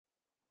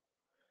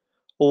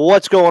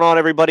What's going on,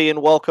 everybody,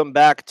 and welcome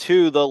back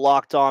to the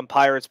Locked On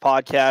Pirates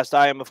podcast.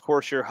 I am, of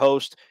course, your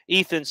host,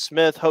 Ethan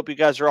Smith. Hope you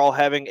guys are all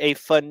having a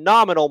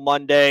phenomenal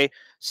Monday,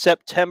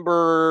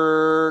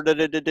 September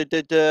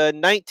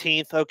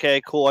 19th.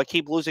 Okay, cool. I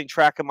keep losing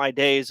track of my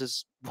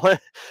days.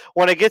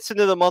 When it gets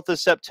into the month of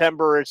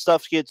September and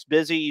stuff gets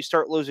busy, you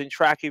start losing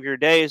track of your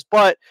days.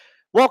 But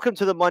welcome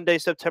to the Monday,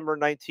 September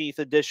 19th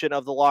edition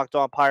of the Locked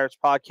On Pirates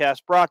podcast,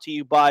 brought to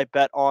you by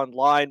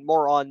BetOnline.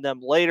 More on them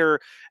later.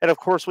 And of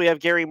course, we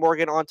have Gary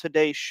Morgan on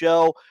today's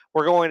show.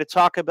 We're going to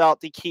talk about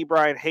the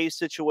Ke'Bryan Hayes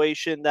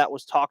situation that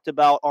was talked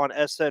about on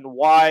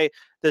SNY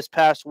this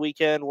past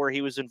weekend, where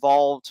he was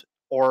involved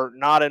or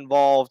not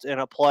involved in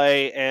a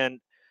play.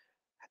 And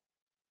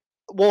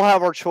we'll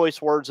have our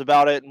choice words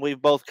about it. And we've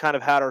both kind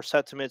of had our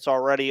sentiments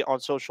already on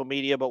social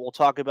media, but we'll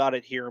talk about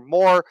it here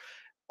more.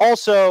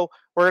 Also,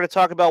 we're going to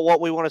talk about what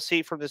we want to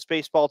see from this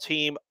baseball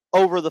team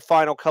over the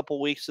final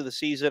couple weeks of the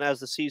season as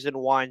the season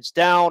winds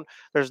down.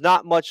 There's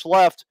not much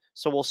left,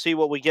 so we'll see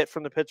what we get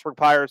from the Pittsburgh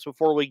Pirates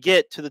before we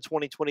get to the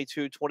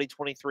 2022-2023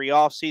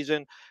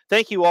 offseason.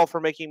 Thank you all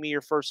for making me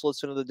your first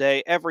listen of the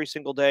day every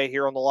single day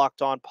here on the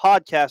Locked On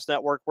Podcast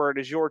Network, where it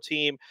is your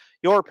team,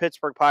 your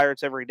Pittsburgh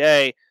Pirates every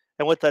day.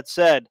 And with that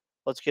said,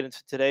 let's get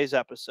into today's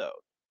episode.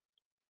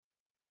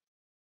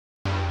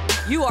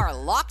 You are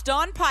Locked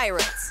On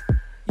Pirates,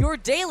 your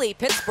daily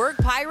Pittsburgh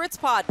Pirates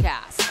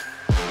podcast.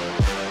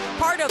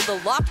 Part of the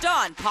Locked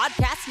On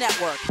Podcast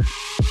Network,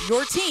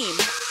 your team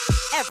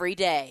every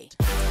day.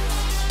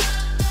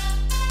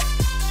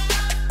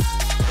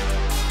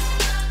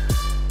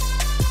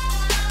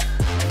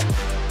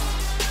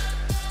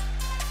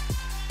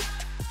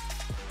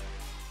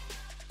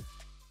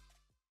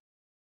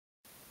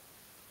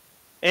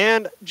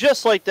 And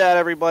just like that,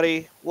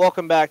 everybody,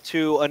 welcome back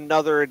to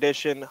another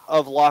edition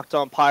of Locked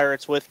On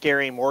Pirates with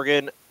Gary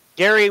Morgan.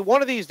 Gary,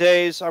 one of these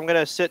days, I'm going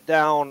to sit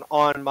down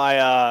on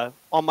my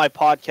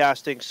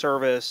podcasting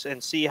service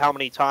and see how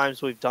many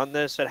times we've done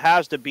this. It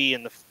has to be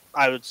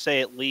I would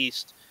say at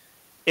least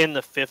in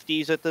the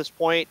 50s at this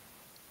point.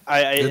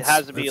 It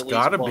has to be at least. It's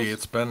got to be.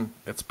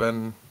 It's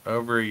been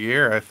over a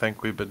year. I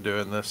think we've been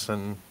doing this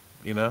in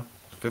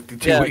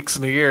 52 weeks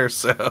in a year.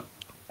 So.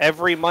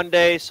 Every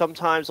Monday,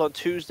 sometimes on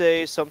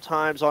Tuesdays,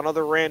 sometimes on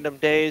other random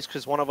days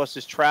because one of us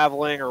is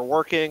traveling or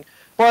working.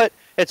 But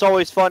it's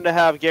always fun to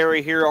have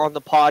Gary here on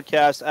the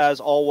podcast, as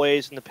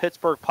always. And the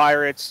Pittsburgh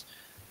Pirates,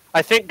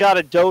 I think, got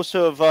a dose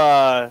of,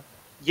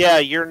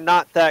 you're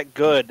not that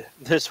good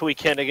this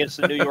weekend against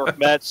the New York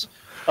Mets.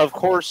 Of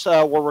course,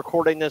 we're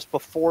recording this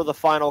before the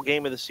final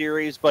game of the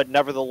series, but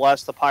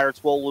nevertheless, the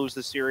Pirates will lose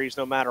the series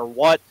no matter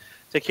what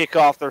to kick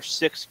off their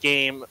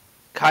six-game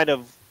kind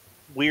of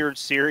weird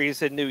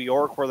series in New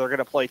York, where they're going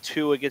to play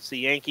two against the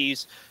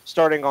Yankees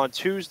starting on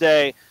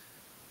Tuesday.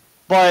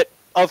 But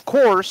of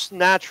course,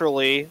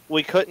 naturally,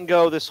 we couldn't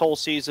go this whole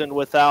season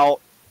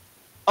without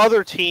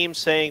other teams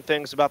saying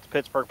things about the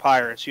Pittsburgh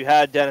Pirates. You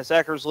had Dennis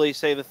Eckersley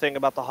say the thing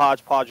about the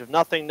hodgepodge of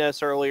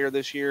nothingness earlier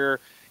this year.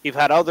 You've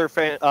had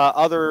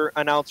other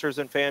announcers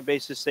and fan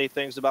bases say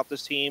things about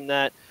this team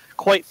that,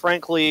 quite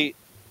frankly,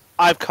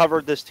 I've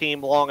covered this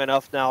team long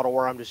enough now to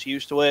where I'm just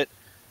used to it.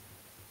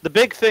 The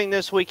big thing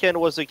this weekend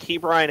was the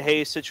Ke'Bryan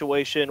Hayes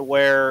situation,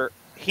 where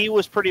he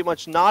was pretty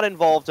much not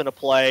involved in a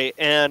play.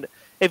 And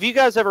if you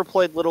guys ever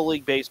played Little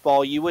League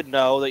Baseball, you would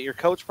know that your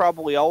coach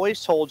probably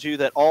always told you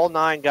that all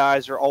 9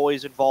 guys are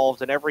always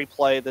involved in every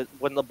play that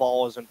when the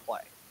ball is in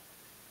play.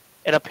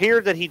 It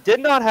appeared that he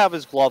did not have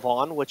his glove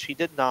on, which he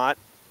did not,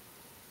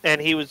 and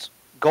he was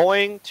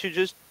going to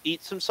just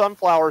eat some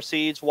sunflower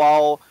seeds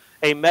while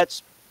a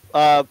Mets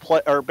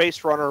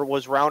base runner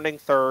was rounding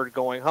third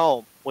going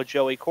home with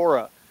Joey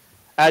Cora.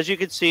 As you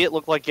can see, it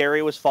looked like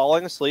Gary was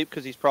falling asleep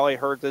because he's probably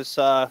heard this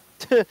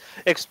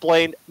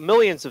explained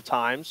millions of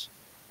times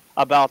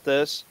about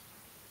this.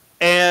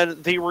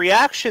 And the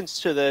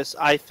reactions to this,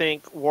 I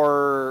think,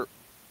 were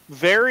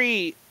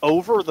very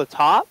over the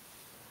top.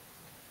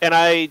 And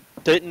I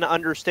didn't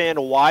understand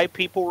why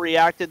people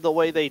reacted the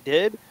way they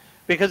did.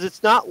 Because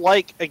it's not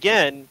like,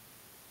 again,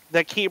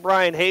 that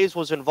Ke'Bryan Hayes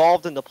was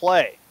involved in the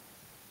play.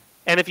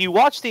 And if you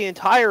watch the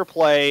entire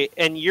play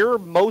and your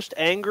most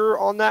anger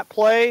on that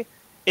play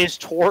is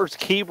towards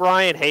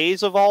Ke'Bryan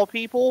Hayes of all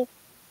people,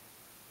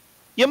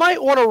 you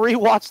might want to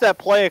rewatch that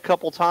play a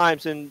couple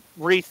times and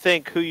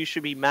rethink who you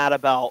should be mad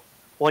about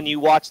when you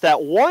watch that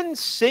one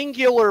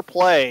singular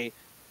play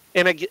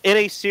in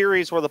a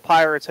series where the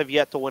Pirates have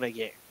yet to win a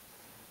game.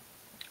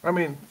 I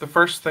mean, the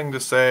first thing to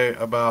say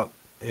about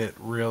it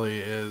really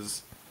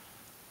is,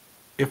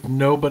 if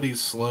nobody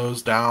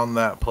slows down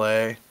that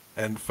play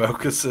and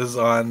focuses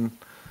on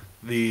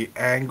the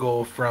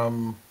angle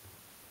from,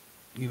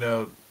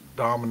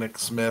 Dominic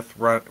Smith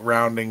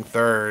rounding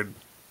third,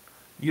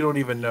 you don't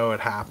even know it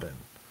happened.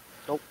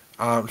 Nope.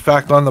 In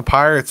fact, on the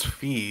Pirates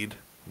feed,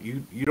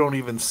 you don't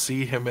even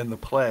see him in the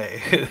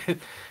play.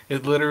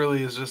 It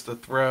literally is just a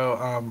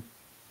throw.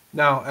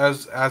 Now,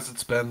 as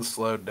it's been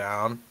slowed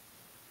down,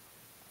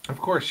 of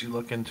course you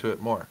look into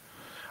it more.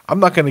 I'm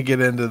not going to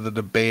get into the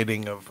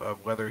debating of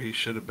whether he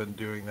should have been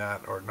doing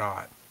that or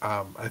not.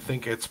 I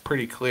think it's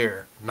pretty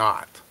clear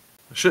not.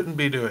 Shouldn't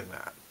be doing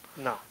that.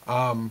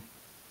 No.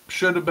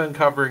 Should have been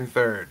covering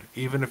third,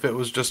 even if it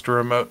was just a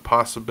remote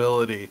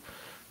possibility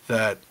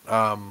that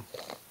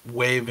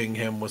waiving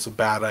him was a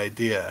bad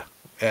idea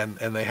and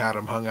they had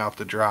him hung out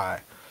to dry.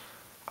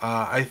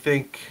 I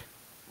think,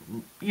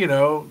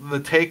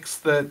 the takes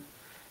that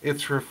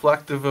it's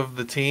reflective of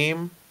the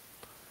team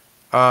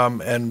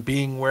and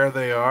being where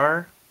they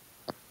are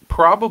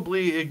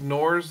probably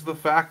ignores the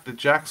fact that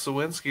Jack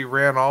Sawinski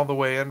ran all the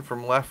way in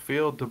from left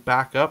field to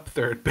back up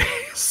third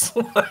base.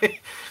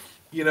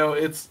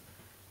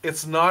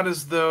 It's not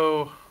as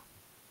though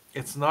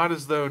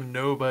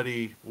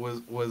nobody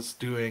was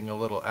doing a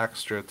little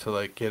extra to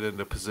like get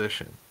into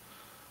position.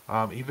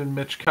 Even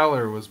Mitch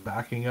Keller was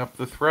backing up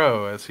the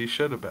throw as he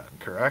should have been,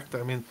 correct?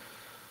 I mean,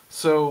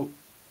 so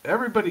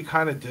everybody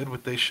kind of did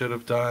what they should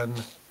have done.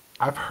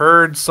 I've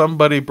heard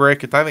somebody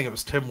break it. I think it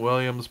was Tim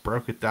Williams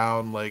broke it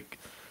down like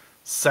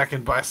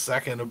second by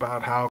second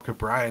about how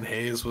Brian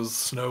Hayes was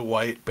Snow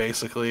White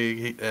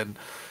basically, and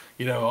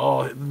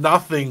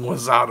nothing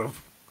was out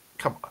of.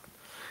 Come on,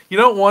 you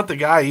don't want the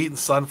guy eating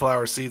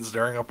sunflower seeds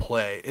during a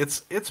play.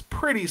 It's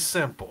pretty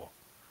simple.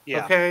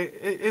 Yeah.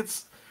 Okay,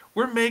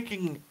 we're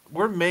making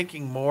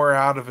more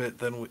out of it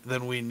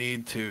than we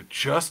need to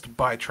just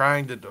by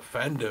trying to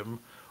defend him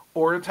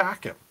or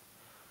attack him.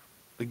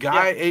 The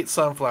guy ate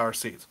sunflower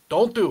seeds.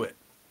 Don't do it.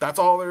 That's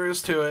all there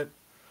is to it.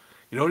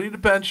 You don't need to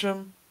bench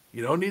him.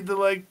 You don't need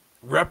to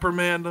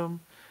reprimand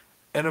him.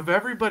 And of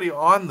everybody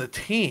on the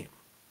team,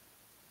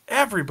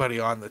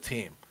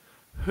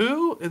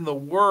 who in the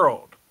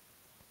world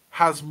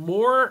has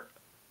more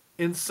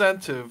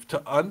incentive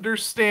to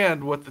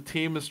understand what the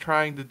team is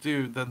trying to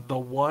do than the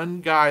one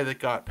guy that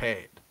got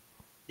paid?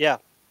 Yeah.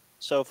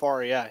 So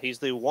far, yeah. He's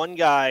the one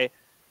guy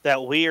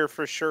that we are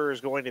for sure is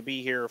going to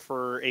be here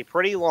for a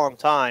pretty long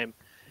time.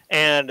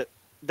 And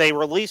they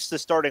released the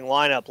starting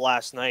lineup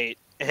last night,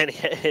 and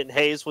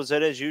Hayes was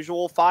in his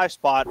usual 5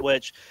 spot,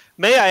 which,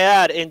 may I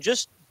add, in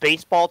just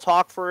baseball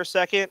talk for a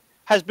second,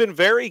 has been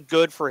very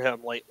good for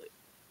him lately.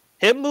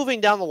 Him moving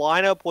down the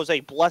lineup was a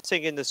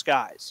blessing in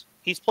disguise.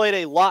 He's played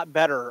a lot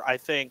better, I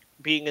think,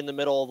 being in the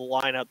middle of the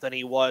lineup than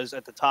he was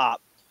at the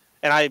top.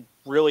 And I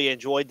really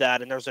enjoyed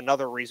that, and there's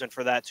another reason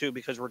for that, too,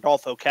 because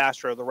Rodolfo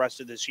Castro the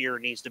rest of this year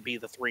needs to be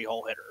the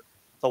 3-hole hitter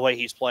the way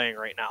he's playing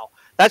right now.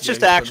 That's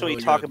just to actually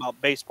really talk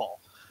about baseball.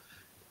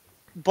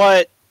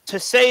 But to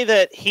say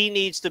that he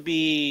needs to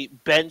be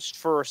benched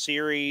for a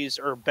series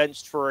or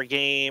benched for a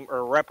game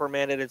or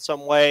reprimanded in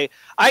some way,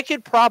 I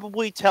could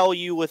probably tell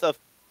you with a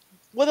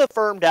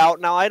firm doubt.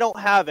 Now, I don't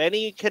have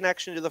any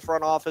connection to the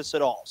front office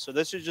at all, so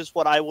this is just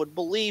what I would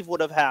believe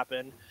would have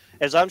happened,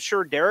 as I'm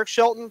sure Derek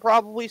Shelton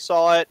probably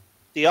saw it,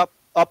 the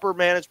upper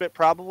management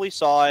probably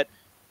saw it,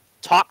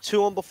 talked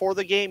to him before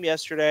the game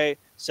yesterday,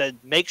 said,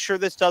 make sure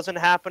this doesn't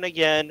happen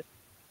again.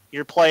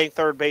 You're playing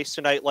third base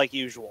tonight like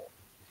usual.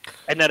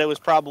 And that it was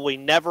probably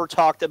never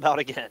talked about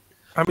again.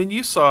 I mean,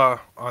 you saw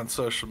on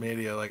social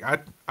media,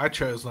 I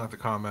chose not to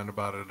comment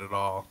about it at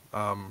all.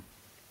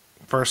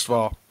 First of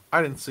all,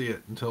 I didn't see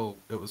it until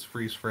it was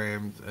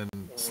freeze-framed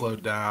and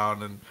slowed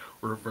down and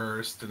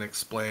reversed and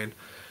explained.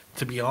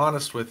 To be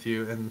honest with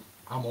you, and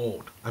I'm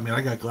old. I mean,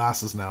 I got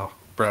glasses now,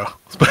 bro.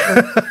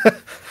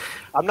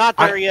 I'm not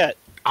there yet.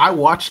 I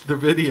watched the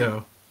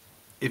video.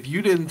 If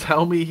you didn't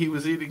tell me he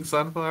was eating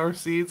sunflower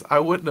seeds, I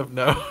wouldn't have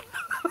known.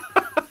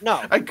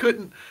 No. I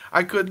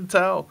couldn't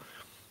tell.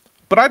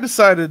 But I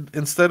decided,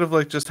 instead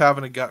of just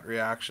having a gut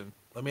reaction,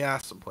 let me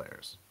ask some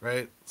players,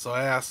 right? So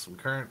I asked some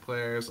current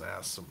players, I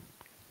asked some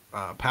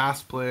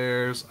past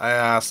players, I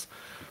asked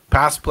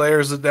past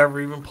players that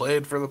never even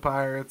played for the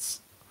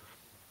Pirates.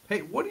 Hey,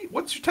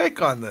 what's your take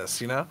on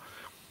this,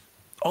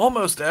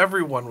 Almost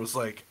everyone was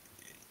like,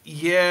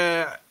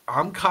 yeah,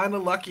 I'm kind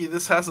of lucky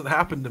this hasn't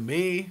happened to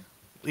me,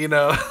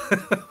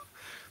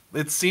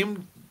 It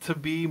seemed to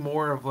be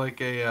more of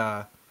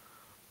a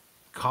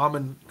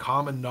common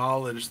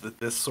knowledge that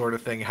this sort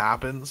of thing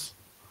happens.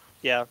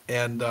 Yeah.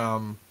 And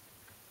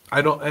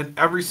and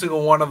every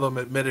single one of them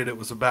admitted it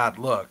was a bad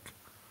look,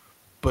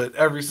 but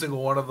every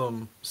single one of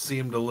them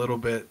seemed a little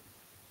bit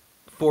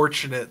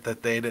fortunate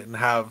that they didn't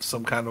have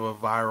some kind of a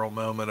viral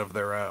moment of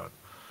their own.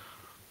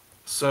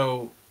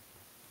 So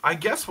I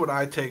guess what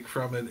I take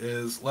from it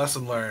is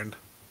lesson learned.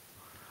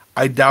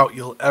 I doubt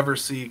you'll ever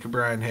see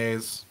Brian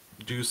Hayes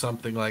do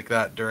something like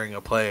that during a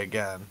play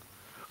again.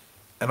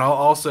 And I'll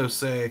also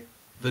say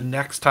the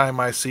next time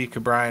I see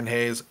Brian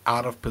Hayes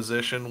out of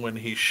position when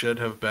he should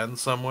have been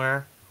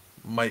somewhere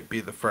might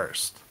be the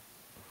first.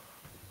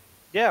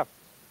 Yeah,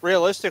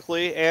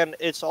 realistically, and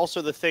it's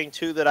also the thing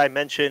too that I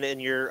mentioned in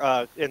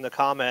your in the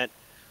comment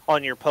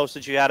on your post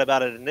that you had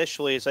about it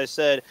initially. As I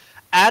said,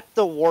 at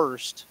the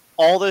worst,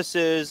 all this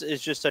is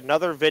just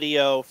another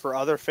video for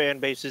other fan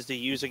bases to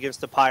use against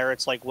the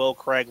Pirates, like Will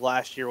Craig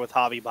last year with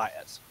Javi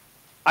Baez.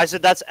 I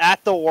said that's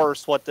at the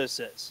worst what this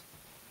is.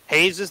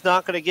 Hayes is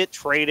not going to get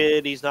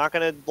traded. He's not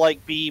going to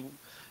be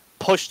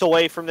pushed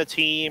away from the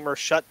team or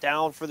shut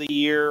down for the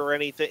year or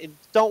anything.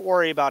 Don't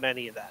worry about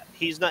any of that.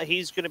 He's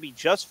going to be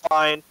just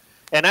fine.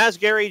 And as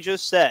Gary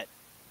just said,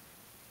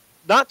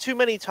 not too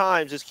many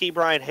times is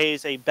Ke'Bryan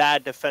Hayes a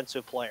bad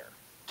defensive player.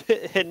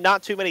 And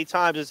not too many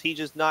times is he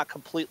just not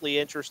completely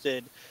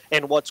interested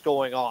in what's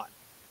going on.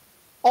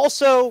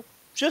 Also,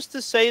 just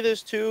to say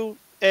this too,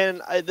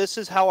 and this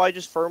is how I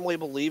just firmly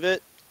believe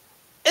it,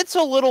 it's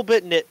a little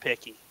bit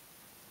nitpicky.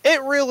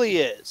 It really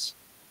is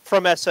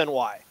from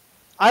SNY.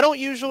 I don't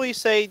usually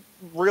say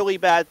really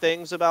bad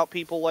things about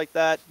people like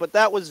that, but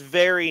that was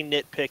very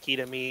nitpicky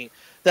to me.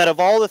 That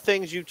of all the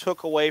things you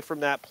took away from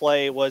that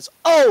play was,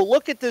 oh,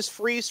 look at this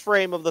freeze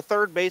frame of the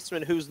third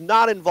baseman who's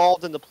not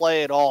involved in the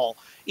play at all,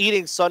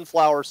 eating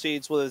sunflower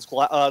seeds with his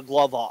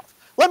glove off.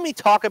 Let me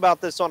talk about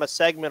this on a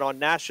segment on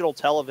national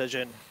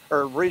television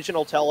or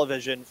regional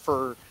television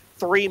for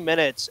 3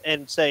 minutes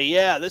and say,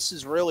 yeah, this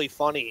is really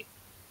funny.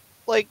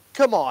 Like,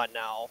 come on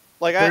now.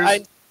 Like,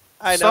 I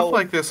Stuff know.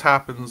 like this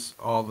happens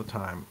all the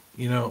time.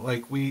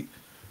 Like we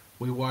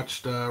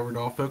watched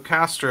Rodolfo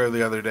Castro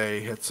the other day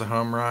hits a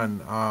home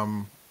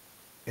run,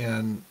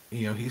 and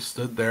he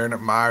stood there and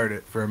admired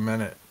it for a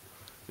minute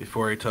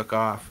before he took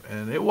off,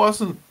 and it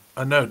wasn't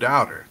a no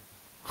doubter.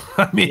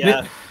 I mean,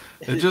 Yeah.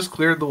 it just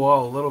cleared the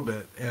wall a little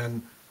bit,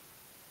 and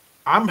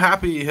I'm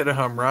happy he hit a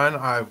home run.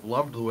 I've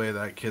loved the way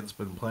that kid's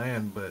been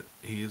playing, but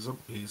he's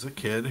a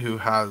kid who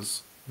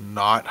has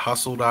not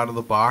hustled out of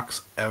the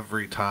box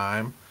every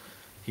time.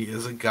 He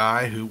is a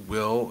guy who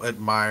will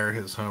admire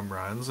his home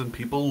runs, and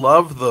people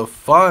love the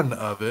fun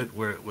of it,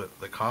 where with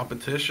the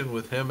competition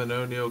with him and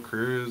O'Neal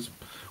Cruz,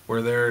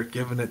 where they're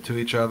giving it to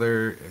each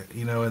other,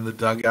 in the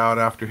dugout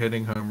after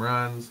hitting home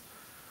runs.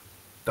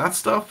 That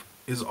stuff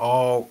is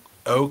all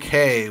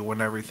okay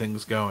when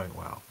everything's going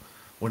well.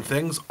 When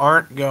things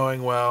aren't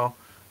going well,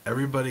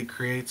 everybody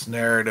creates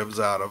narratives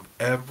out of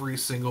every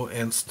single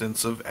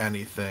instance of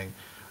anything.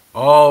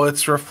 Oh,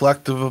 it's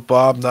reflective of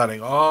Bob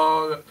Nutting.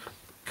 Oh,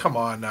 come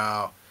on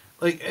now.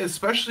 Like,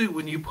 especially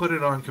when you put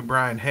it on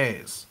Ke'Bryan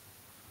Hayes.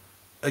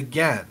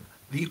 Again,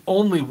 the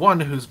only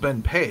one who's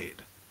been paid.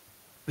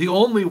 The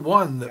only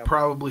one that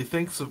probably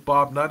thinks of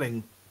Bob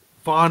Nutting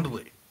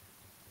fondly.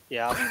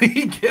 Yeah.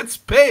 He gets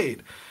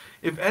paid.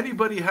 If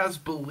anybody has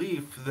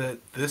belief that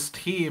this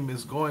team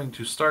is going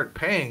to start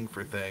paying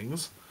for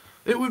things,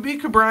 it would be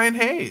Ke'Bryan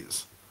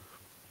Hayes.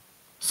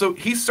 So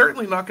he's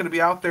certainly not going to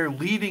be out there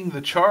leading the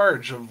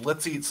charge of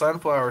let's eat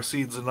sunflower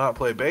seeds and not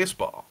play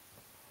baseball.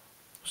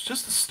 It's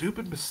just a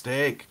stupid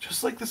mistake.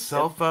 Just like the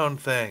cell phone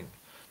thing.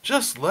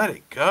 Just let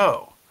it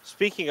go.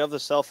 Speaking of the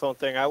cell phone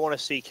thing, I want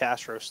to see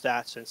Castro's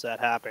stats since that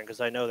happened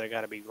because I know they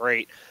got to be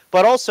great.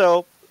 But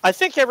also, I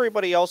think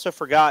everybody also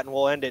forgot, and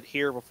we'll end it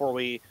here before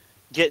we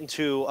get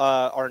into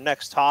our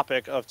next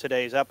topic of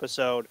today's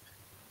episode.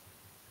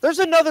 There's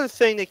another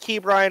thing that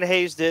Ke'Bryan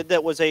Hayes did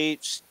that was a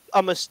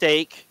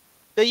mistake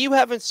that you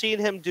haven't seen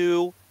him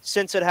do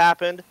since it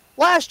happened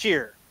last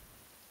year.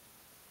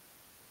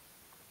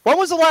 When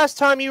was the last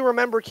time you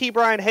remember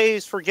Ke'Bryan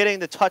Hayes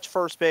forgetting to touch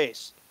first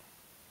base?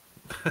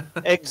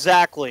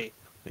 Exactly.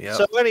 Yep.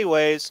 So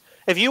anyways,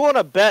 if you want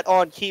to bet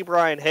on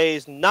Ke'Bryan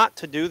Hayes not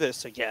to do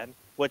this again,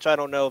 which I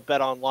don't know if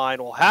BetOnline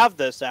will have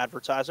this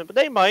advertisement, but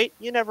they might.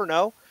 You never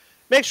know.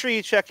 Make sure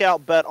you check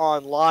out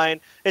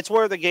BetOnline. It's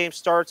where the game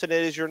starts, and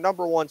it is your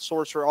number one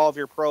source for all of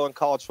your pro and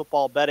college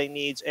football betting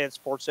needs and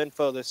sports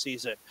info this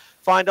season.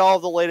 Find all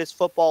of the latest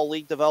football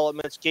league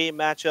developments, game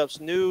matchups,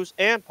 news,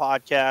 and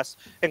podcasts,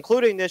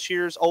 including this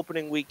year's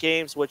opening week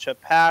games, which have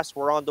passed.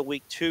 We're on to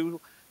week 2,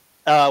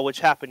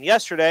 which happened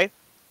yesterday.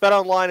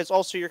 BetOnline is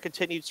also your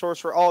continued source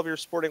for all of your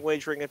sporting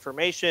wagering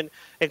information,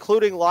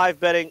 including live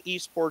betting,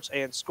 esports,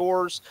 and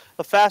scores.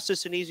 The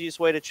fastest and easiest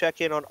way to check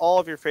in on all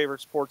of your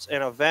favorite sports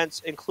and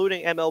events,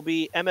 including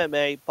MLB,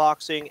 MMA,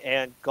 boxing,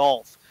 and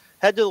golf.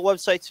 Head to the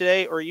website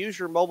today or use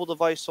your mobile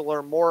device to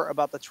learn more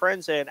about the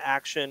trends and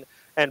action,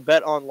 and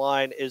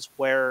BetOnline is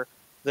where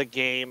the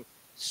game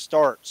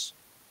starts.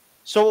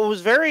 So what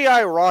was very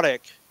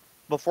ironic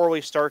before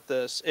we start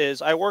this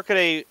is I work at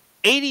a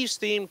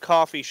 80s-themed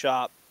coffee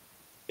shop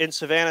in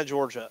Savannah,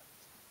 Georgia.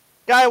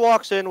 Guy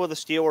walks in with a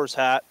Steelers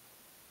hat,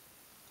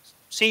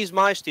 sees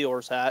my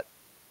Steelers hat.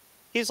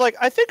 He's like,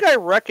 I think I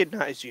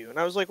recognize you. And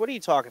I was like, what are you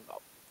talking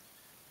about?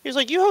 He's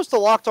like, you host the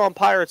Locked On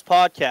Pirates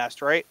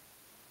podcast, right?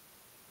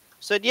 I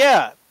said,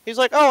 yeah. He's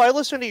like, oh, I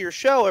listen to your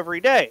show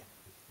every day.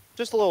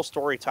 Just a little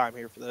story time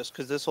here for this,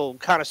 because this will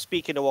kind of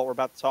speak into what we're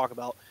about to talk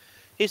about.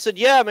 He said,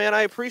 yeah, man,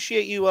 I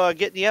appreciate you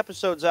getting the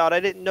episodes out.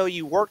 I didn't know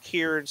you work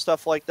here and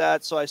stuff like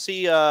that, so I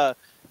see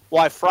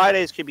why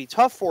Fridays can be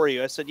tough for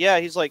you. I said, yeah.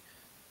 He's like,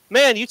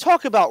 man, you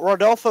talk about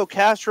Rodolfo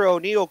Castro,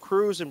 O'Neal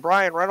Cruz, and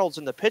Brian Reynolds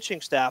and the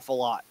pitching staff a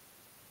lot.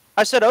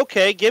 I said,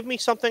 okay, give me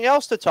something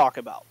else to talk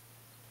about.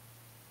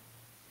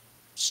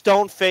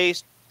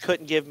 Stone-faced,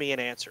 couldn't give me an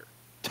answer.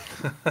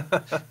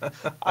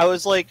 I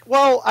was like,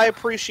 well, I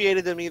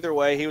appreciated him either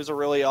way. He was a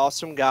really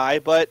awesome guy,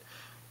 but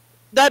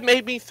that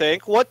made me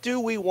think, what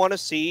do we want to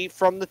see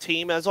from the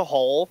team as a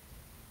whole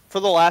for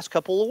the last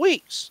couple of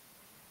weeks?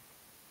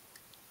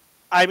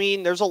 I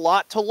mean, there's a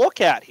lot to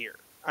look at here.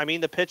 I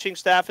mean, the pitching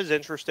staff is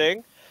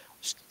interesting.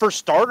 For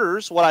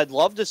starters, what I'd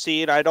love to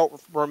see, and I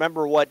don't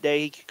remember what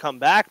day he could come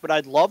back, but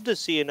I'd love to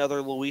see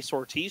another Luis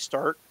Ortiz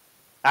start.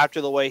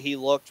 after the way he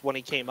looked when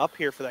he came up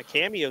here for that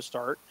cameo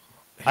start.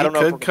 I He don't know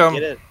if we're could going to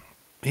come.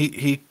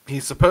 get it.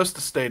 He's supposed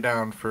to stay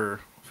down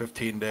for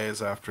 15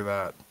 days after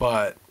that,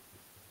 but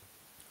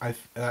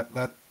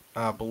that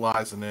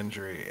belies an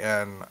injury,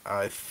 and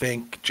I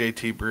think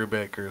JT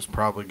Brubaker is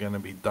probably going to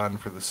be done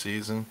for the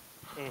season.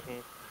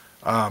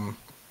 Hmm.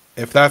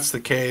 If that's the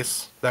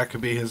case, that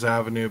could be his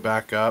avenue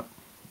back up,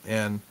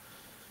 and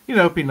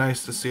it'd be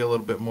nice to see a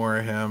little bit more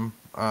of him.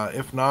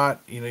 If not,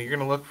 you're going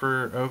to look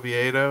for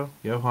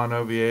Johan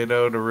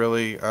Oviedo, to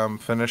really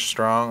finish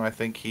strong. I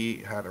think he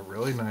had a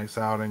really nice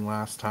outing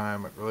last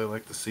time. I'd really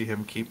like to see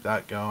him keep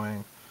that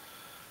going.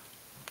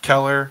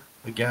 Keller,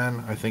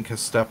 again, I think has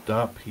stepped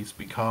up. He's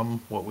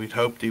become what we'd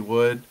hoped he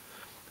would.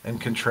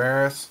 And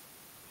Contreras,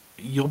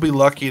 you'll be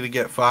lucky to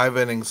get 5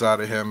 innings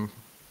out of him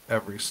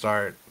every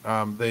start.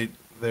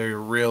 They're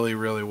really,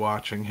 really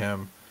watching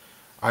him.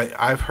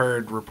 I've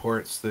heard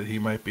reports that he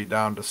might be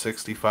down to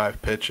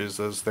 65 pitches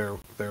as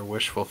their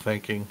wishful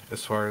thinking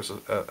as far as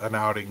an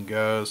outing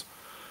goes.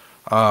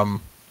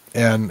 And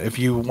if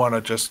you want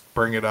to just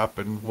bring it up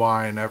and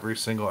whine every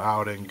single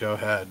outing, go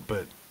ahead.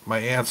 But my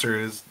answer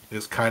is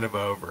kind of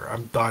over.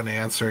 I'm done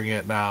answering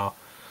it now.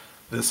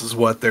 This is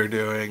what they're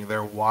doing.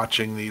 They're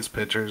watching these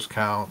pitchers'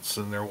 counts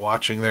and they're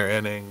watching their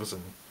innings,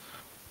 and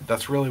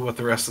that's really what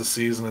the rest of the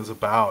season is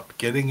about.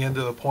 Getting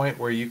into the point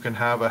where you can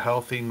have a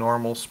healthy,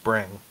 normal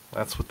spring.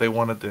 That's what they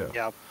want to do.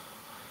 Yeah.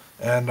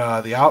 And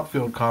the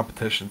outfield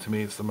competition to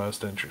me is the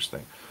most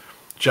interesting.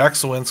 Jack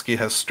Sawinski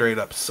has straight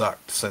up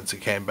sucked since he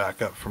came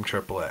back up from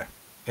AAA.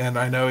 And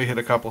I know he hit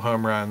a couple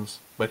home runs,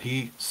 but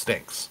he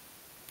stinks.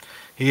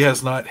 He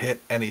has not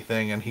hit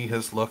anything, and he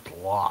has looked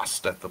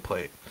lost at the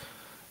plate.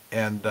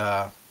 And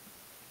I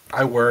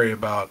worry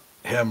about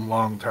him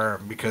long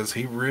term because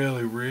he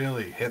really,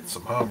 really hit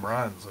some home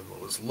runs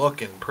and was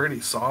looking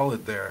pretty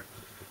solid there.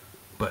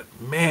 But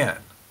man,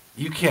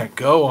 you can't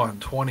go on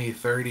 20,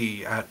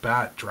 30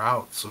 at-bat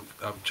droughts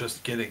of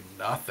just getting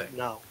nothing.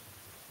 No.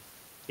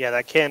 Yeah,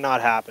 that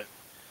cannot happen.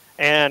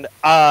 And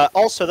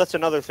also, that's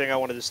another thing I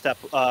wanted to step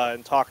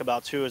and talk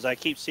about, too, is I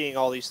keep seeing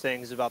all these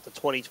things about the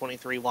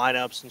 2023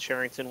 lineups and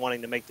Sherrington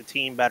wanting to make the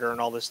team better and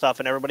all this stuff,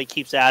 and everybody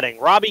keeps adding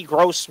Robbie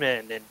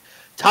Grossman and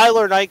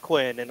Tyler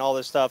Nyquin and all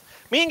this stuff.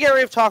 Me and Gary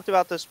have talked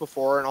about this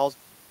before, and I'll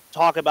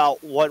talk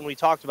about when we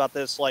talked about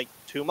this like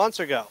 2 months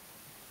ago.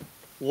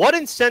 What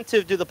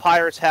incentive do the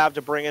Pirates have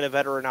to bring in a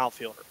veteran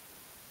outfielder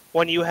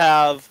when you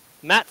have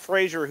Matt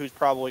Frazier, who's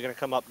probably going to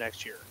come up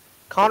next year,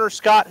 Connor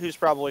Scott, who's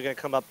probably going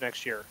to come up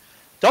next year?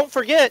 Don't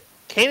forget,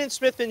 Kanan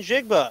Smith and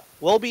Jigba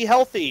will be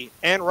healthy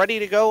and ready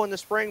to go in the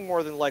spring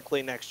more than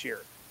likely next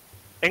year,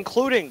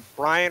 including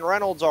Brian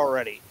Reynolds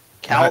already,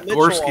 Cal Matt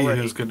Mitchell Gorski,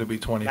 already, who's going to be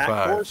 25.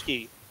 Matt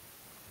Gorski.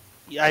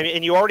 I mean,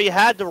 and you already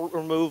had to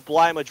remove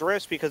Bly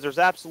Madris because there's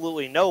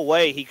absolutely no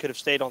way he could have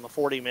stayed on the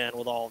 40-man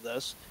with all of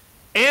this.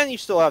 And you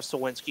still have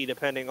Sawinski,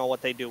 depending on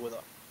what they do with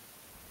him.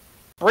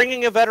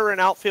 Bringing a veteran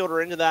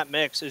outfielder into that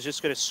mix is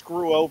just going to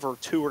screw over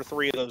 2 or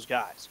 3 of those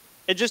guys.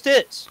 It just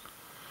is.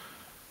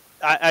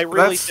 I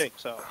really think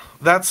so.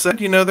 That said,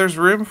 there's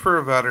room for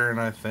a veteran.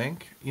 I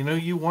think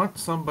you want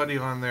somebody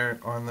on there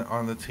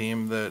on the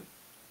team that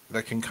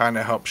can kind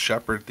of help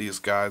shepherd these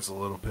guys a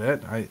little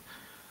bit. I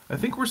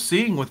think we're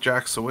seeing with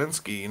Jack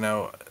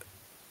Sawinski.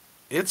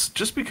 It's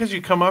just because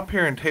you come up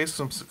here and taste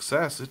some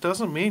success, it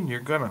doesn't mean you're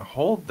going to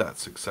hold that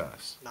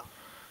success. No.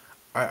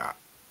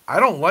 I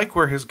don't like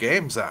where his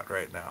game's at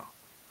right now.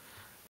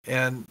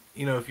 And,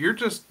 if you're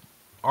just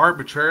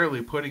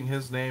arbitrarily putting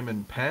his name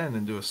in pen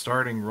into a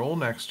starting role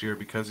next year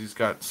because he's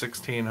got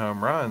 16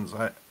 home runs,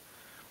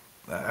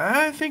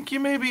 I think you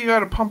maybe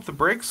got to pump the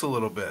brakes a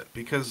little bit,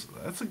 because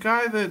that's a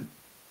guy that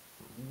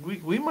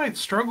we might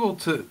struggle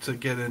to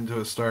get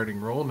into a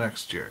starting role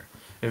next year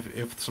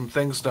if some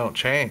things don't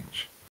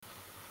change.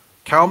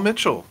 Cal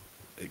Mitchell,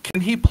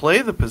 can he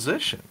play the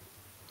position?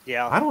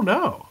 Yeah. I don't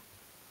know.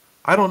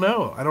 I don't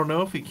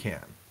know if he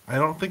can. I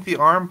don't think the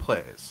arm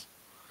plays.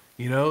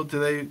 Do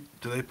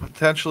they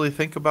potentially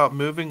think about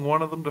moving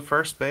one of them to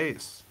first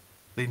base?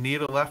 They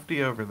need a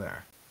lefty over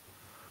there.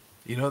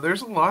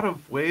 There's a lot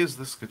of ways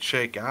this could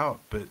shake out,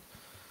 but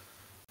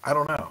I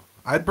don't know.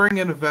 I'd bring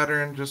in a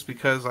veteran just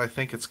because I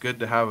think it's good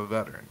to have a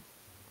veteran.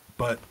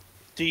 But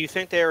do you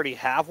think they already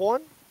have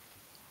one?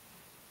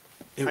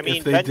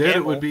 If they did,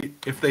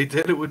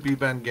 it would be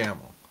Ben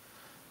Gamble.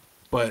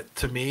 But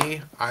to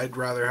me, I'd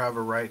rather have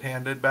a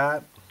right-handed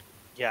bat.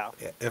 Yeah.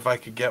 If I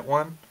could get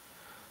one.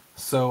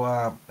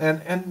 So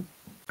and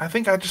I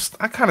think I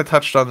kind of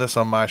touched on this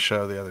on my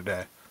show the other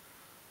day.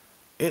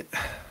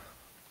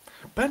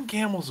 Ben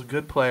Gamble's a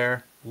good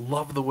player.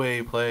 Love the way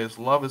he plays.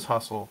 Love his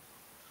hustle.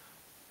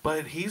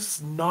 But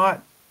he's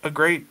not a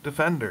great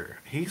defender.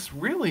 He's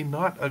really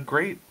not a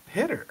great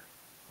hitter.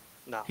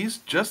 No. He's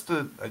just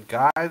a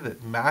guy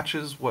that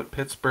matches what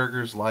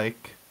Pittsburghers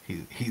like.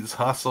 He's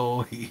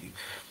hustle. He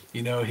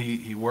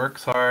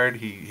works hard.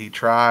 He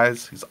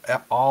tries. He's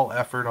all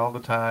effort all the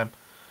time.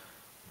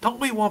 Don't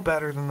we want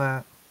better than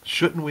that?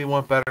 Shouldn't we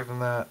want better than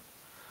that?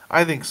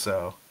 I think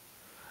so.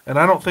 And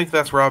I don't think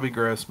that's Robbie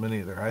Grossman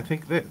either. I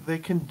think they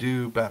can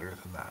do better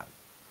than that.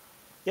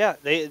 Yeah,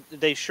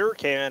 they sure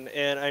can.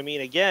 And I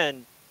mean,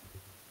 again,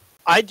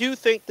 I do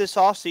think this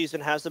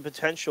offseason has the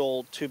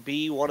potential to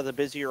be one of the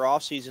busier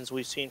off seasons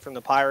we've seen from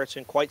the Pirates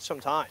in quite some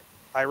time.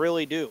 I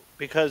really do.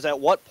 Because at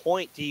what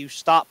point do you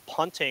stop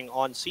punting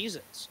on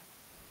seasons?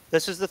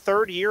 This is the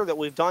third year that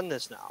we've done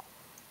this now.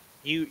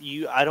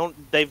 I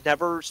don't, they've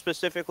never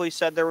specifically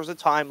said there was a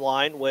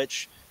timeline,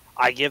 which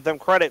I give them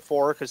credit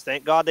for, because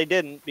thank God they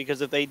didn't,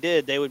 because if they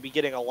did, they would be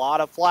getting a lot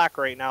of flack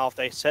right now if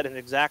they said an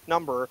exact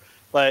number.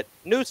 But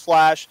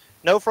newsflash,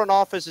 no front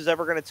office is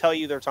ever going to tell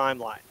you their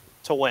timeline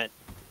to win.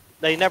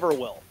 They never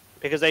will,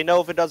 because they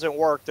know if it doesn't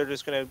work, they're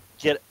just going to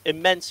get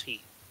immense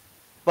heat.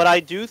 But I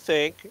do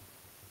think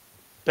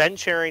Ben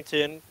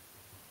Cherington,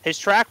 his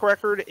track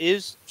record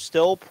is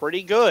still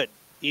pretty good,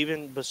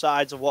 even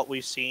besides of what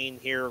we've seen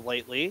here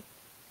lately.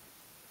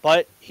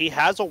 But he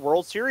has a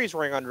World Series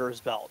ring under his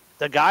belt.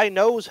 The guy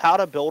knows how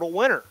to build a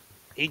winner.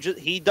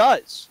 He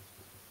does.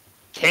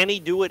 Can he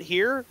do it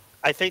here?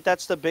 I think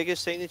that's the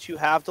biggest thing that you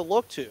have to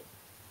look to.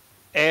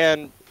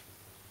 And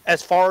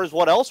as far as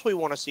what else we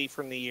want to see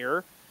from the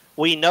year,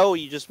 we know,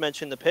 you just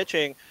mentioned the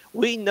pitching.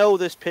 We know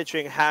this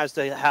pitching there has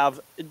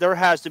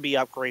to be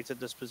upgrades at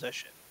this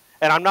position.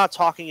 And I'm not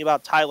talking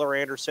about Tyler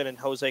Anderson and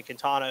Jose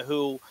Quintana,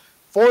 who,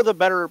 for the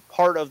better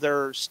part of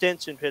their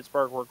stints in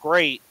Pittsburgh, were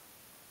great.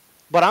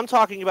 But I'm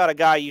talking about a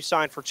guy you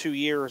signed for 2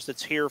 years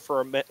that's here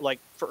for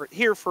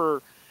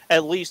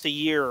at least a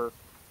year,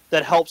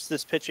 that helps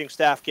this pitching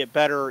staff get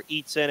better,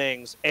 eats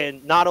innings,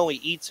 and not only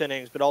eats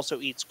innings, but also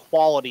eats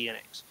quality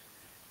innings.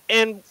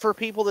 And for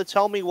people that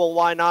tell me, well,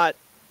 why not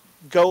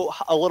go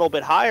a little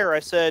bit higher? I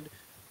said,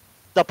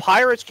 the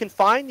Pirates can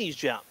find these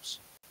gems.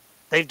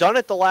 They've done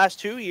it the last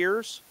 2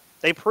 years.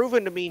 They've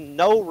proven to me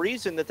no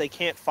reason that they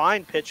can't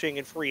find pitching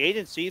in free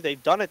agency.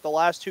 They've done it the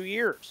last 2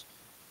 years.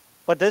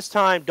 But this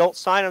time, don't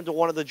sign them to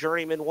one of the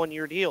journeyman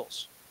one-year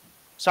deals.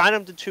 Sign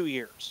them to 2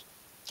 years.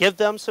 Give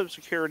them some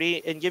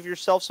security and give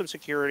yourself some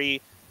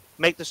security.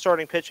 Make the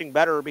starting pitching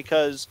better,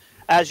 because,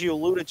 as you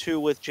alluded to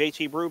with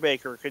JT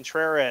Brubaker,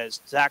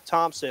 Contreras, Zach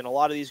Thompson, a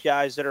lot of these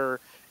guys that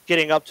are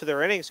getting up to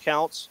their innings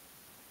counts,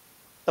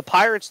 the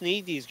Pirates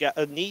need these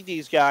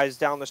guys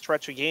down the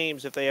stretch of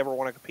games if they ever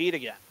want to compete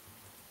again.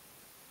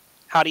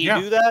 How do you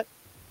do that?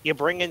 You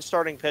bring in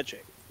starting pitching.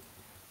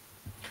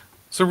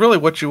 So really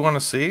what you want to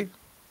see?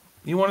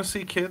 You want to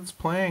see kids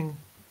playing,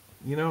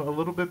 a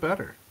little bit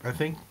better. I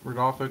think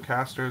Rodolfo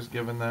Castro has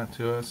given that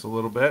to us a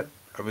little bit.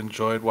 I've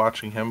enjoyed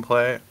watching him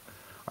play.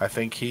 I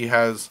think he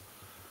has,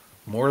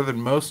 more than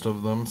most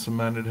of them,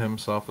 cemented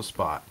himself a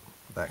spot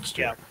next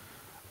year.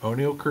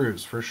 O'Neal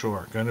Cruz, for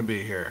sure, going to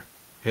be here.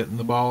 Hitting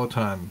the ball a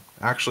ton.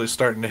 Actually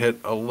starting to hit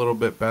a little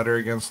bit better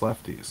against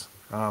lefties.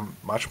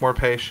 Much more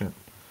patient.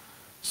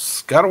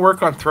 Got to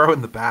work on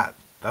throwing the bat.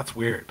 That's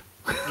weird.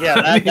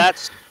 Yeah,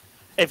 that's...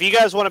 If you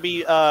guys want to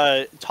be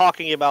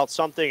talking about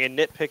something and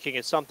nitpicking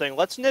at something,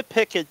 let's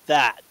nitpick at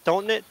that.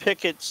 Don't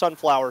nitpick at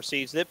sunflower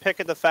seeds. Nitpick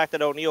at the fact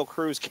that O'Neal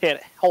Cruz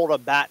can't hold a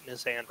bat in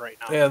his hand right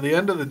now. Yeah, at the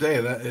end of the day,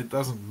 that it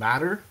doesn't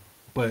matter.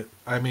 But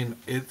I mean,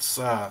 it's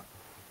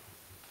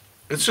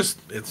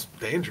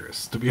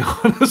dangerous, to be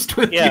honest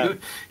with you.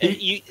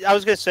 I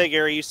was gonna say,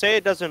 Gary, you say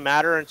it doesn't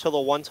matter until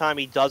the one time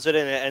he does it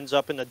and it ends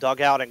up in the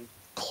dugout and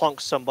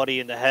clunks somebody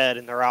in the head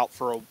and they're out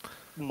for a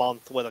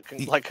month with a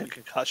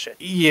concussion.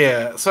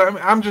 Yeah, so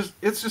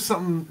it's just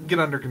something, get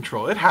under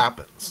control. It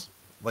happens.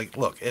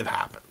 Look, it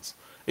happens.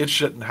 It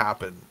shouldn't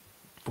happen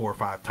 4 or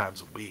 5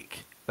 times a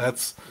week.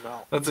 That's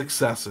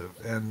excessive.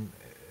 And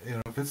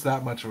if it's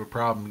that much of a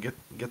problem,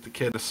 get the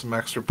kid some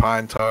extra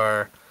pine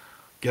tar,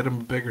 get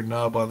him a bigger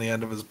nub on the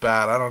end of his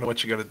bat. I don't know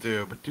what you got to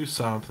do, but do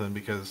something,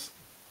 because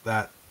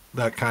that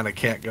kind of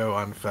can't go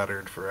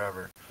unfettered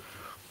forever.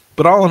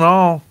 But all in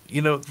all,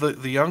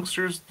 the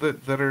youngsters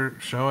that are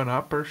showing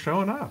up,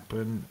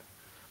 and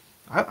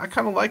I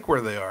kind of like where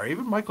they are.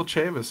 Even Michael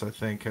Chavis, I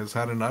think, has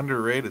had an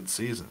underrated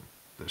season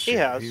this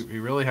year. He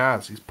really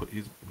has. He's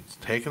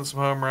taken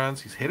some home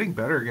runs. He's hitting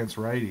better against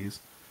righties,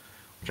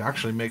 which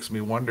actually makes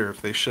me wonder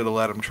if they should have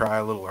let him try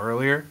a little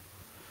earlier.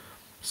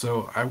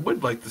 So I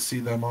would like to see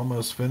them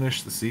almost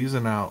finish the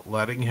season out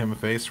letting him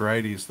face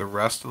righties the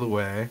rest of the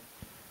way.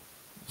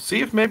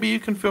 See if maybe you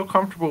can feel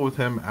comfortable with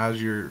him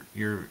as your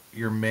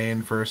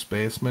main first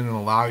baseman, and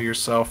allow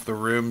yourself the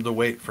room to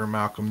wait for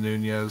Malcolm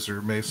Nunez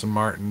or Mason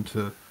Martin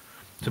to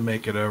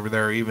make it over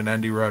there, or even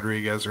Endy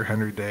Rodriguez or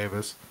Henry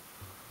Davis.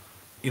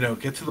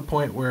 Get to the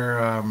point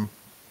where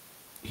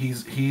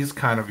he's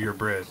kind of your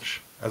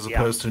bridge, as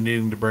opposed to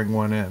needing to bring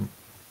one in.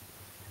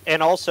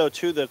 And also,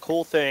 too, the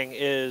cool thing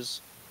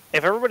is,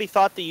 if everybody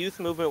thought the youth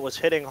movement was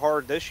hitting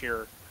hard this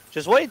year,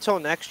 just wait until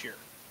next year.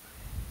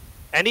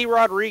 Endy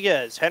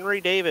Rodriguez, Henry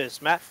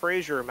Davis, Matt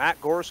Frazier, Matt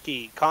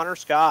Gorski, Connor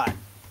Scott,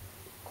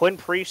 Quinn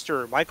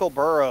Priester, Michael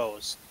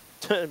Burrows,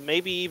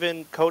 maybe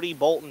even Cody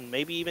Bolton,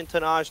 maybe even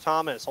Tanaj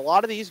Thomas. A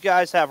lot of these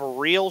guys have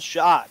real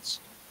shots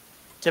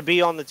to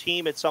be on the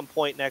team at some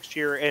point next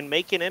year and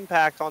make an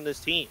impact on this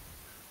team.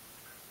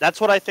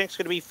 That's what I think is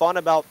going to be fun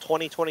about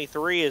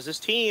 2023, is this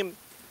team,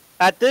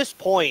 at this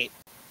point,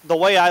 the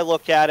way I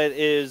look at it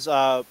is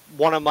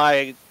one of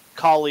my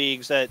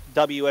colleagues at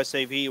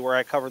WSAV, where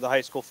I cover the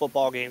high school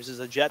football games, is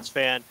a Jets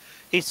fan.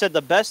 He said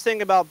the best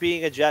thing about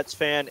being a Jets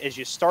fan is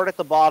you start at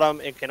the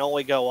bottom and can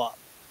only go up.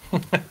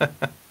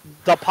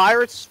 The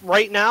Pirates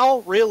right now,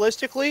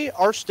 realistically,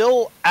 are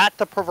still at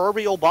the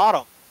proverbial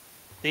bottom.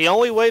 The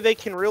only way they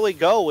can really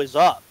go is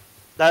up.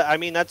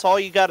 That's all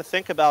you got to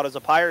think about as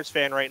a Pirates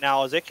fan right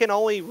now, is it can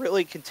only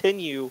really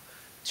continue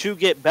to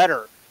get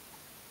better.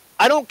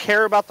 I don't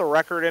care about the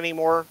record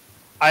anymore.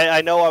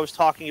 I know I was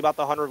talking about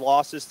the 100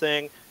 losses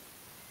thing.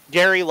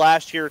 Gary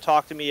last year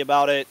talked to me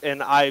about it,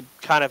 and I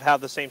kind of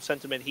have the same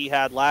sentiment he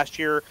had last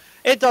year.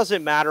 It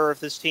doesn't matter if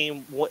this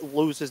team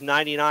loses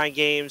 99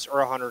 games or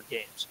 100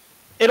 games.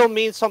 It'll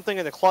mean something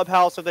in the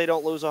clubhouse if they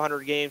don't lose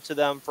 100 games to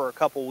them for a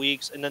couple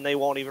weeks, and then they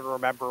won't even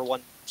remember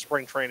when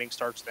spring training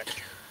starts next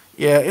year.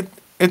 Yeah,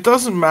 it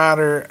doesn't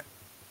matter,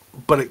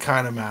 but it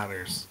kind of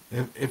matters,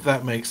 if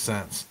that makes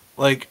sense.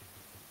 Like,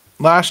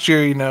 last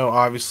year,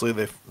 obviously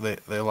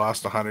they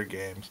lost 100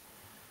 games.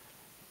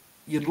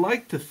 You'd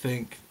like to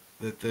think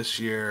that this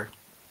year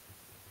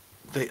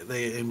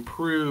they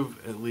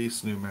improve at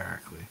least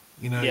numerically.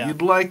 Yeah.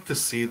 You'd like to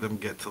see them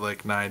get to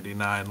like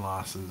 99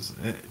 losses.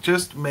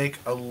 Just make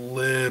a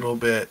little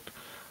bit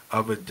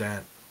of a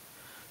dent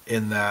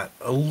in that.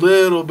 A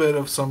little bit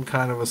of some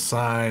kind of a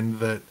sign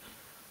that,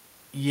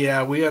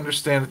 yeah, we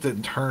understand it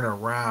didn't turn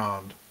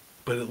around,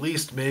 but at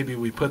least maybe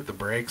we put the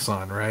brakes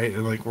on, right?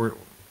 And like we're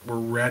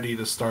ready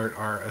to start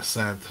our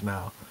ascent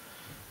now.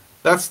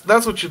 That's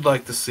what you'd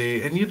like to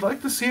see, and you'd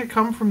like to see it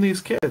come from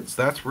these kids.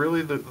 That's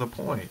really the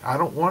point. I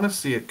don't want to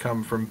see it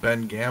come from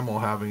Ben Gamble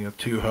having a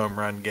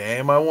 2-home-run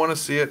game. I want to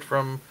see it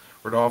from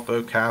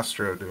Rodolfo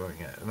Castro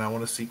doing it, and I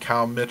want to see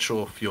Kyle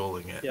Mitchell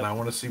fueling it, and I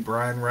want to see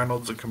Brian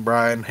Reynolds and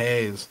Brian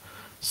Hayes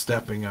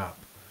stepping up.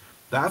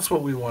 That's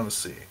what we want to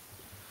see.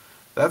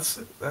 That's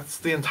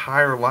the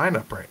entire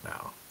lineup right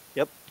now.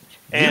 Yep.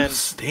 Youth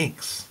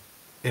stinks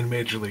in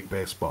Major League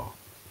Baseball.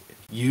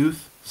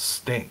 Youth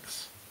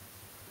stinks.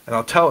 And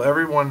I'll tell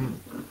everyone,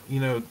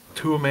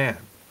 to a man,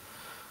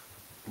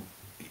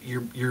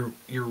 you're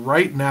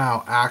right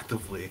now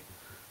actively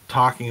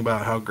talking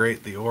about how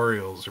great the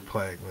Orioles are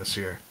playing this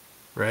year,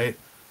 right?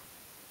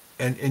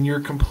 And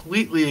you're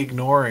completely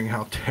ignoring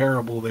how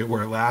terrible they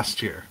were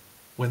last year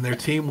when their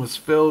team was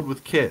filled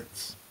with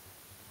kids.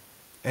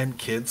 And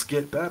kids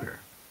get better.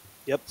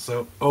 Yep.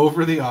 So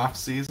over the off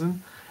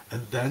season,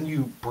 and then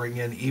you bring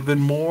in even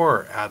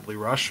more. Adley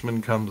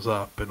Rushman comes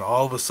up, and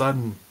all of a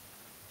sudden,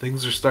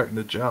 things are starting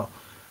to gel.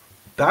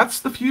 That's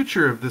the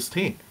future of this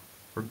team,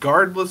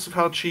 regardless of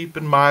how cheap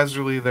and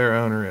miserly their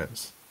owner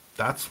is.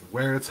 That's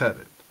where it's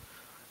headed.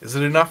 Is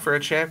it enough for a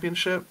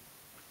championship?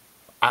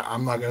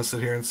 I'm not going to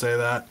sit here and say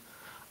that.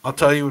 I'll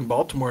tell you, in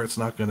Baltimore, it's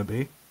not going to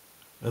be,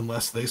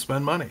 unless they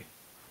spend money.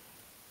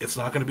 It's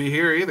not going to be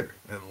here either,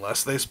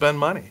 unless they spend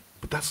money.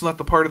 But that's not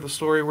the part of the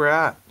story we're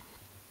at.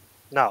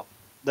 No.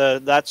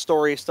 That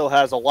story still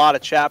has a lot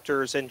of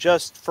chapters, and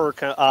just for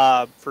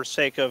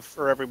sake of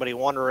for everybody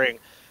wondering,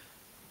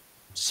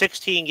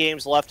 16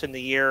 games left in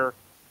the year.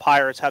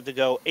 Pirates have to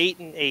go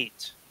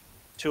 8-8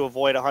 to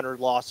avoid 100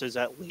 losses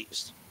at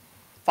least.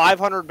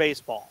 500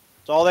 baseball.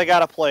 It's all they got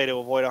to play to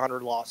avoid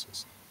 100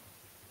 losses.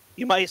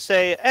 You might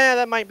say,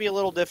 that might be a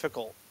little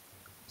difficult.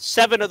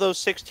 7 of those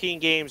 16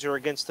 games are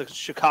against the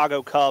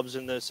Chicago Cubs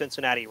and the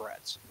Cincinnati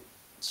Reds.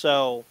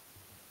 So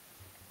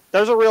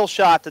there's a real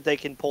shot that they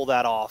can pull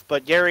that off.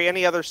 But, Gary,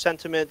 any other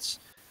sentiments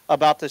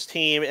about this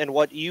team and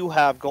what you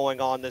have going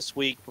on this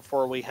week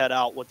before we head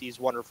out with these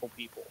wonderful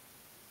people?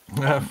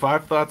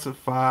 5 Thoughts at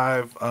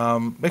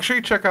 5. Make sure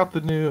you check out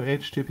the new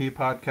H2P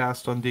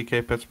podcast on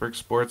DK Pittsburgh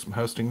Sports. I'm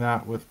hosting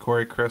that with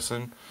Corey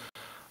Christen.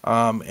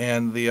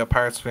 And the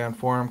Pirates Fan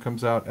Forum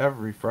comes out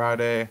every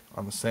Friday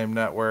on the same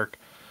network.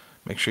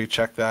 Make sure you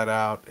check that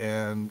out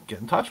and get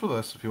in touch with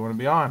us if you want to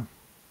be on.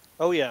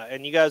 Oh, yeah.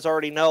 And you guys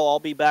already know I'll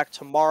be back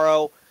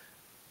tomorrow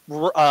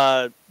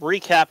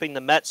recapping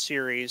the Mets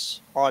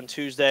series on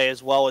Tuesday,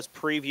 as well as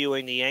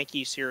previewing the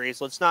Yankees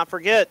series. Let's not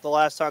forget, the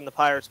last time the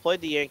Pirates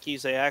played the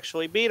Yankees, they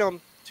actually beat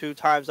them 2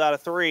 times out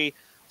of 3.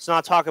 Let's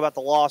not talk about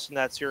the loss in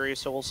that series,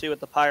 so we'll see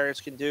what the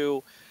Pirates can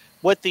do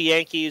with the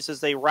Yankees as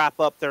they wrap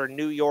up their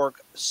New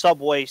York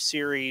Subway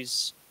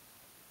series,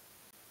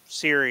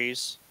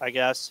 I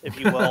guess, if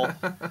you will.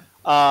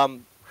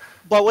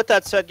 But with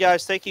that said,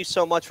 guys, thank you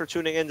so much for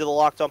tuning into the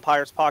Locked On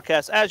Pirates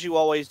podcast, as you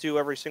always do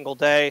every single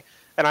day.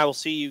 And I will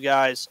see you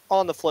guys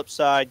on the flip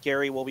side.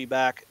 Gary will be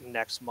back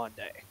next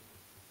Monday.